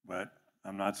 but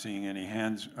I'm not seeing any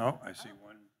hands. Oh, I see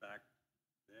one back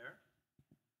there.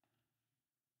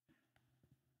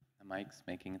 The mic's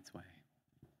making its way.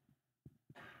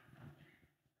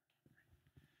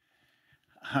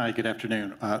 Hi, good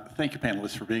afternoon. Thank you,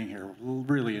 panelists, for being here. We're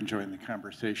really enjoying the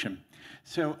conversation.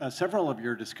 So several of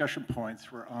your discussion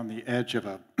points were on the edge of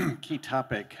a key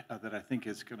topic that I think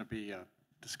is going to be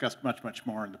discussed much, much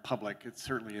more in the public. It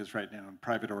certainly is right now in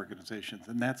private organizations,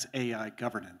 and that's AI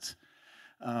governance.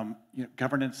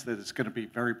 Governance that is going to be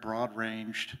very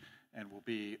broad-ranged and will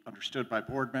be understood by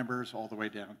board members all the way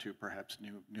down to perhaps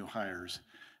new hires.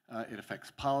 It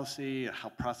affects policy, how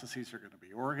processes are going to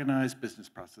be organized, business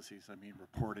processes,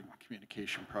 reporting,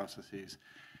 communication processes,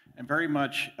 and very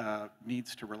much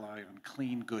needs to rely on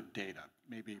clean, good data,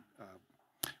 maybe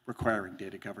requiring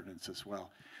data governance as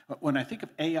well. When I think of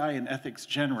AI and ethics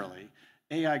generally,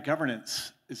 AI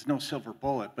governance is no silver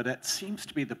bullet, but it seems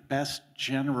to be the best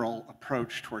general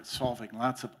approach towards solving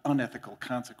lots of unethical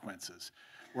consequences,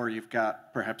 where you've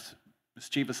got perhaps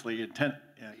mischievously intent,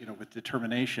 with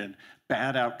determination,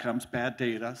 bad outcomes, bad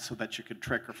data, so that you can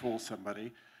trick or fool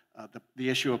somebody. The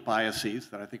issue of biases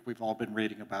that I think we've all been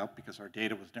reading about because our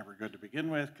data was never good to begin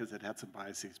with because it had some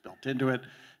biases built into it,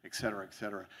 et cetera, et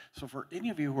cetera. So for any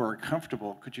of you who are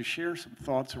comfortable, could you share some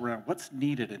thoughts around what's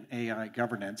needed in AI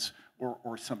governance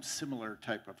or some similar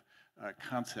type of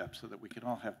concept so that we can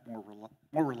all have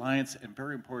more reliance and,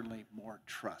 very importantly, more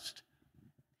trust?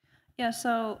 Yeah,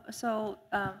 so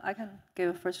I can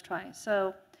give a first try.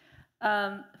 So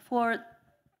for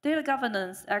data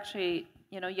governance, actually,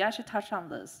 you actually touched on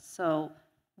this. So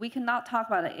we cannot talk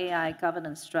about an AI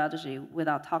governance strategy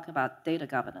without talking about data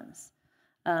governance.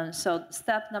 So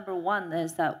step number one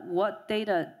is that what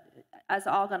data, as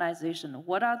an organization,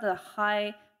 what are the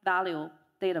high value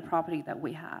data property that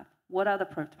we have? What are the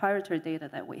proprietary data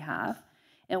that we have?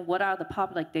 And what are the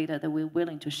public data that we're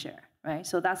willing to share, right?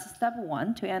 So that's step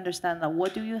one, to understand that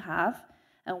what do you have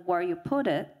and where you put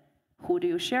it, who do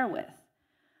you share with?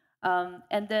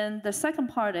 And then the second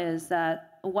part is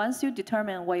that once you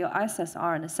determine what your assets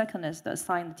are, and the second is to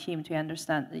assign the team to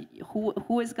understand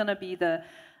who is going to be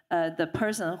the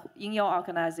person in your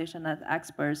organization as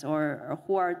experts or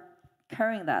who are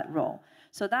carrying that role.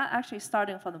 So that actually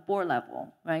starting from the board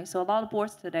level, right? So a lot of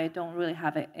boards today don't really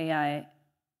have AI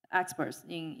experts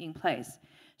in place.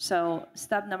 So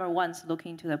step number one is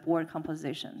looking to the board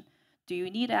composition. Do you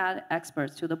need to add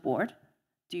experts to the board?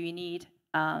 Do you need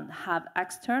have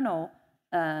external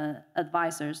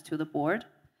advisors to the board?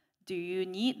 Do you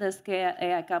need this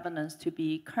AI governance to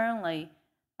be currently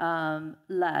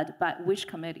led by which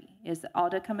committee? Is the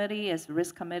audit committee, is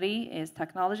risk committee, is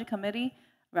technology committee,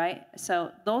 right?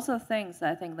 So those are things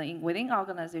that I think that within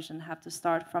organization have to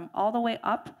start from all the way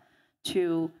up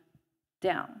to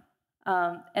down.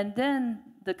 And then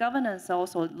the governance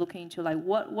also looking to like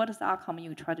what is the outcome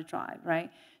you try to drive, right?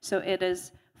 So it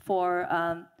is for,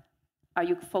 are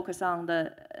you focused on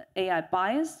the AI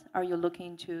bias? Are you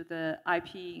looking to the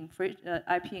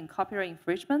IP and copyright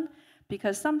infringement?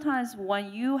 Because sometimes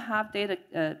when you have data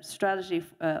strategy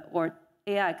or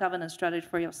AI governance strategy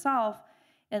for yourself,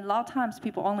 and a lot of times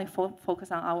people only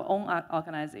focus on our own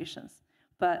organizations.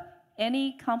 But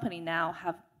any company now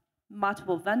have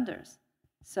multiple vendors.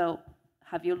 So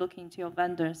have you looked into your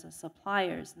vendors and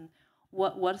suppliers, and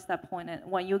what is that point? And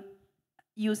when you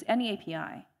use any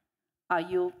API, are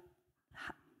you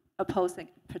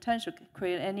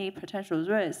create any potential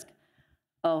risk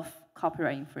of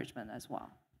copyright infringement as well.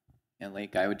 And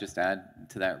Lake, I would just add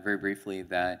to that very briefly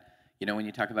that, you know, when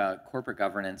you talk about corporate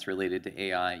governance related to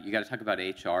AI, you got to talk about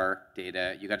HR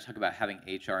data. You got to talk about having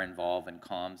HR involved in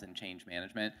comms and change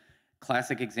management.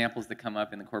 Classic examples that come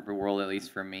up in the corporate world, at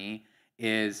least for me,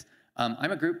 is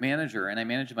I'm a group manager and I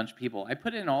manage a bunch of people. I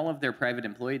put in all of their private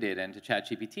employee data into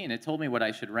ChatGPT and it told me what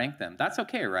I should rank them. That's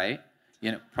okay, right?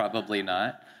 You know, probably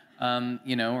not,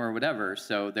 you know, or whatever.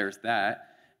 So there's that.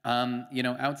 You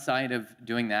know, outside of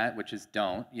doing that, which is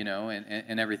don't, you know,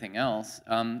 and everything else,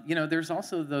 you know, there's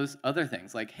also those other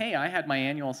things like, hey, I had my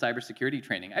annual cybersecurity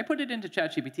training. I put it into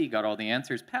ChatGPT, got all the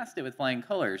answers, passed it with flying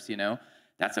colors, you know.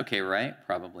 That's okay, right?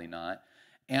 Probably not.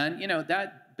 And, you know,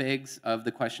 that begs of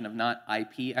the question of not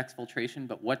IP exfiltration,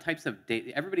 but what types of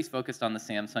data. Everybody's focused on the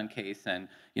Samsung case and,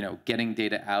 you know, getting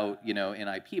data out, you know, in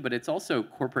IP, but it's also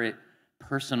corporate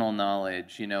personal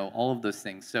knowledge, you know, all of those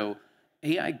things. So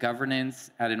AI governance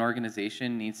at an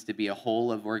organization needs to be a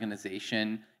whole of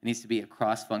organization. It needs to be a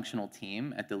cross-functional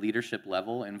team at the leadership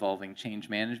level involving change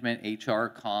management, HR,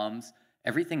 comms,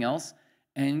 everything else.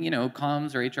 And, you know,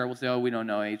 comms or HR will say, oh, we don't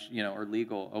know, you know, or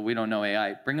legal, oh, we don't know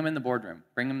AI. Bring them in the boardroom.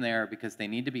 Bring them there because they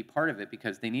need to be part of it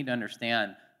because they need to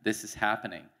understand this is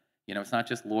happening. You know, it's not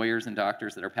just lawyers and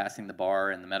doctors that are passing the bar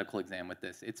and the medical exam with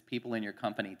this. It's people in your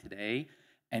company today,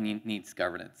 and it needs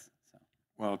governance. So.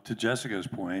 Well, to Jessica's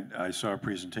point, I saw a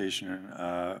presentation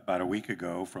about a week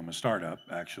ago from a startup,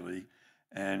 actually,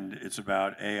 and it's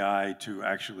about AI to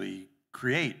actually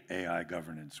create AI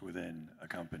governance within a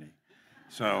company.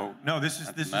 So, no, this is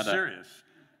serious.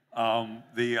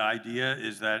 The idea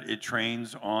is that it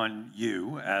trains on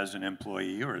you as an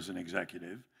employee or as an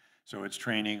executive. So it's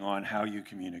training on how you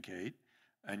communicate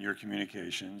and your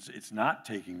communications. It's not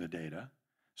taking the data.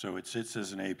 So it sits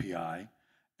as an API.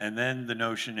 And then the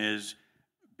notion is,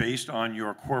 based on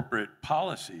your corporate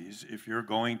policies, if you're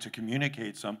going to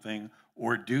communicate something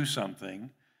or do something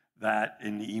that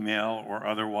in the email or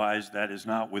otherwise that is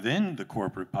not within the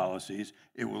corporate policies,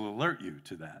 it will alert you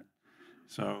to that.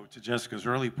 So to Jessica's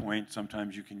early point,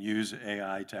 sometimes you can use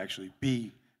AI to actually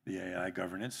be the AI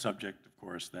governance, subject, of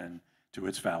course, then to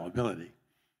its fallibility.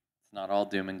 It's not all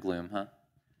doom and gloom, huh?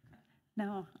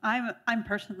 No, I'm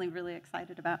personally really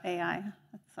excited about AI.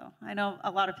 So I know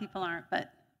a lot of people aren't,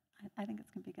 but I think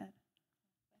it's going to be good.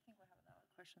 I think we have another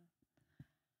question.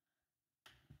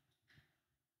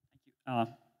 Thank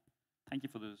you. Thank you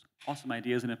for those awesome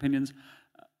ideas and opinions.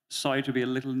 Sorry to be a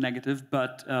little negative,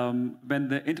 but when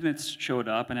the internet showed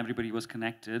up and everybody was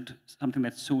connected, something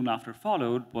that soon after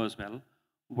followed was, well,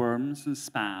 worms and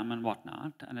spam and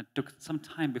whatnot. And it took some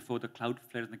time before the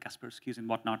Cloudflare and the Kaspersky's and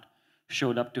whatnot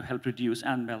showed up to help reduce.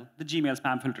 And, well, the Gmail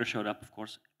spam filter showed up, of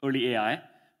course, early AI,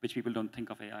 which people don't think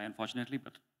of AI, unfortunately,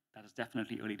 but that is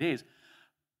definitely early days.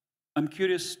 I'm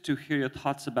curious to hear your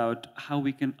thoughts about how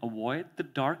we can avoid the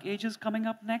dark ages coming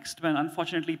up next, when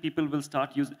unfortunately people will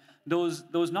start using, those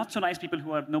not so nice people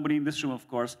who are nobody in this room, of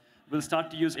course, will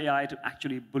start to use AI to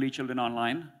actually bully children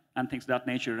online and things of that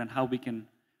nature, and how we can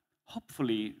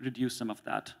hopefully reduce some of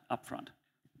that upfront.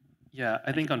 Yeah,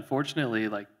 I think unfortunately,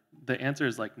 like, the answer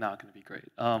is like not going to be great.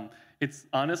 It's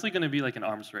honestly going to be like an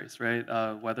arms race, right?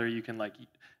 Whether you can like,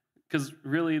 because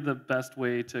really the best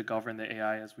way to govern the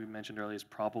AI, as we mentioned earlier, is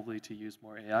probably to use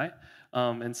more AI.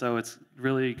 And so it's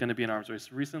really going to be an arms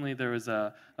race. Recently, there was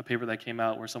a paper that came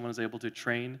out where someone was able to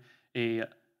train a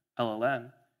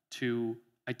LLM to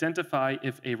identify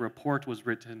if a report was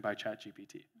written by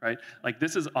ChatGPT, right? Like,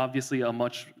 this is obviously a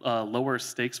much lower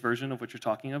stakes version of what you're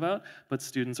talking about, but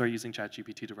students are using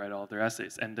ChatGPT to write all of their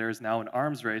essays. And there is now an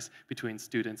arms race between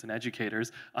students and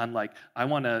educators on, like, I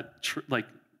want to,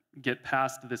 get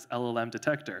past this LLM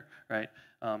detector, right?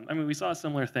 I mean, we saw a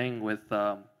similar thing with,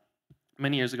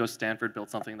 many years ago, Stanford built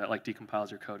something that like decompiles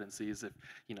your code and sees if,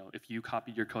 if you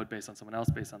copied your code based on someone else,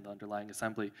 based on the underlying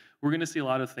assembly. We're going to see a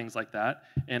lot of things like that.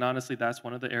 And honestly, that's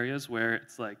one of the areas where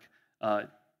it's like, and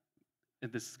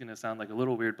this is going to sound like a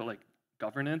little weird, but like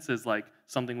governance is like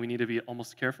something we need to be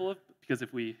almost careful of, because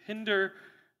if we hinder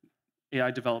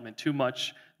AI development too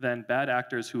much, then bad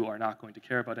actors who are not going to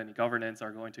care about any governance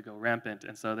are going to go rampant.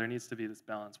 And so there needs to be this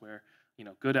balance where,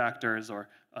 good actors or,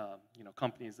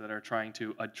 companies that are trying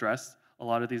to address a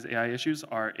lot of these AI issues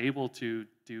are able to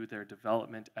do their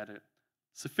development at a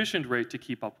sufficient rate to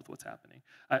keep up with what's happening.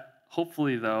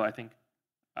 Hopefully, though,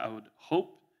 I would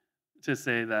hope to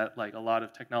say that like a lot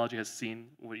of technology has seen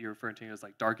what you're referring to as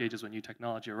like dark ages when new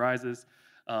technology arises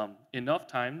enough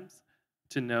times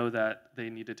to know that they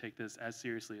need to take this as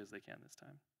seriously as they can this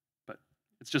time. But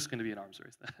it's just going to be an arms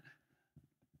race.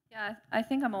 Yeah, I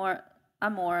think I'm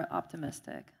more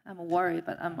optimistic. I'm worried,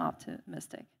 but I'm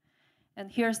optimistic.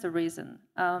 and here's the reason.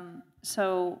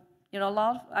 So, you know,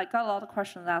 I got a lot of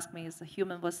questions asked me, is the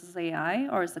human versus AI,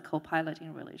 or is the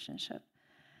co-piloting relationship?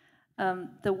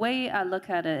 The way I look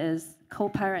at it is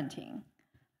co-parenting.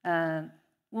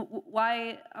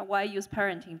 Why use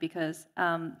parenting? Because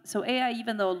so AI,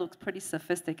 even though it looks pretty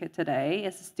sophisticated today,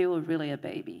 is still really a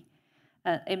baby.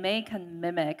 It can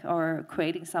mimic or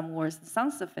creating some words that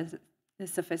sound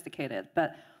sophisticated,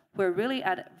 but we're really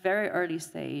at a very early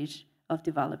stage of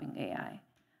developing AI.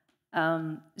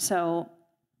 So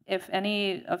if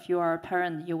any of you are a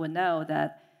parent, you will know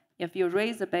that if you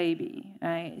raise a baby,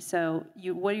 right, so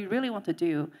what you really want to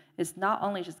do is not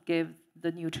only just give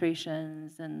the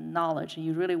nutrition and knowledge,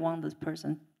 you really want this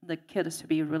person, the kid, to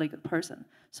be a really good person.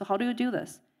 So how do you do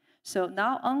this? So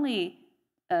not only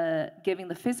giving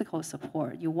the physical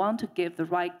support, you want to give the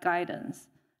right guidance,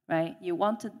 right? You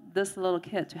want this little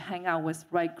kid to hang out with the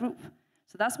right group.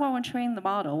 So that's why when training the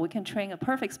model, we can train a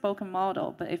perfect spoken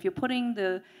model, but if you're putting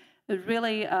the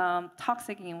really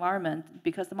toxic environment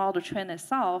because the model trained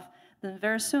itself, then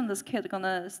very soon this kid is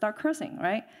gonna start cursing,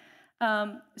 right?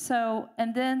 And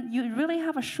then you really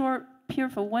have a short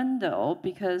period of window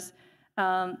because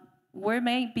we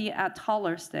may be at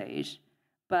toddler stage,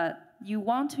 but you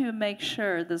want to make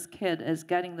sure this kid is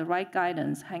getting the right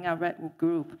guidance, hang out right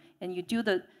group, and you do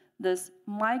this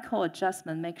micro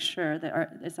adjustment, make sure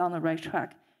that it's on the right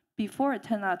track before it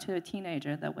turns out to a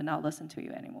teenager that will not listen to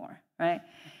you anymore, right?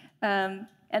 And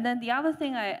then the other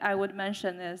thing I would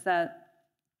mention is that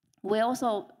we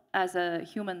also, as a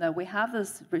human, that we have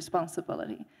this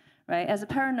responsibility, right? As a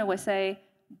parent, we say,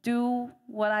 do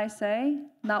what I say,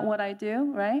 not what I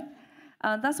do, right?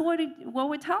 That's what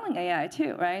we're telling AI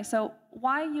too, right? So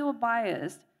why you're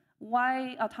biased,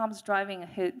 why autonomous driving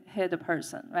hit a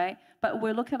person, right? But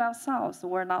we look at ourselves,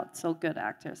 we're not so good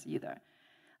actors either.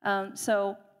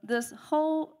 So this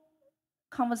whole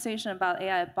conversation about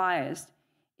AI bias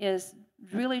is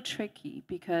really tricky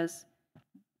because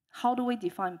how do we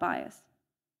define bias?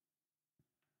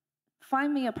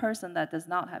 Find me a person that does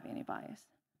not have any bias,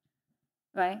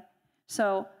 right?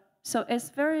 So it's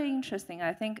very interesting.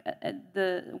 I think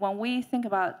when we think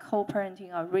about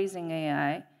co-parenting or raising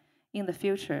AI in the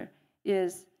future,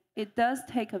 it does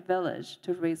take a village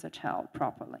to raise a child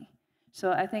properly.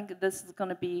 So I think this is going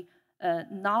to be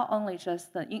not only just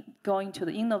going to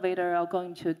the innovator or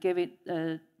going to give it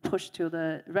a push to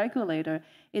the regulator.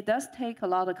 It does take a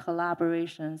lot of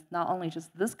collaborations, not only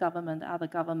just this government, other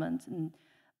governments, and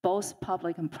both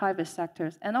public and private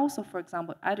sectors, and also, for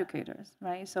example, educators,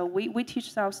 right? So we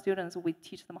teach our students, we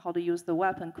teach them how to use the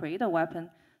weapon, create a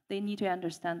weapon. They need to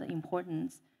understand the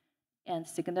importance and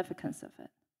significance of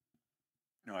it.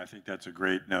 No, I think that's a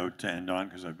great note to end on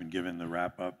because I've been given the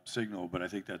wrap-up signal, but I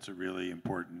think that's a really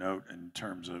important note in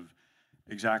terms of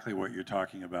exactly what you're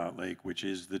talking about, Lake, which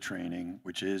is the training,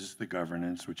 which is the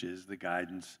governance, which is the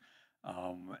guidance,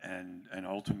 and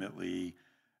ultimately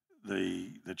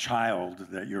the child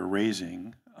that you're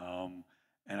raising.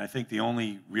 And I think the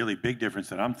only really big difference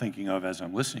that I'm thinking of as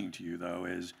I'm listening to you, though,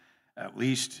 is at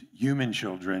least human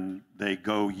children, they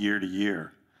go year to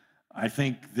year. I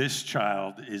think this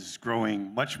child is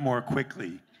growing much more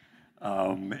quickly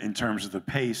in terms of the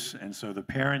pace, and so the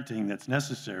parenting that's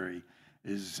necessary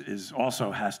is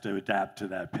also has to adapt to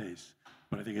that pace.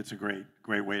 But I think it's a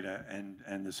great way to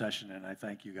end the session, and I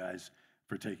thank you guys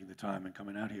for taking the time and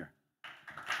coming out here.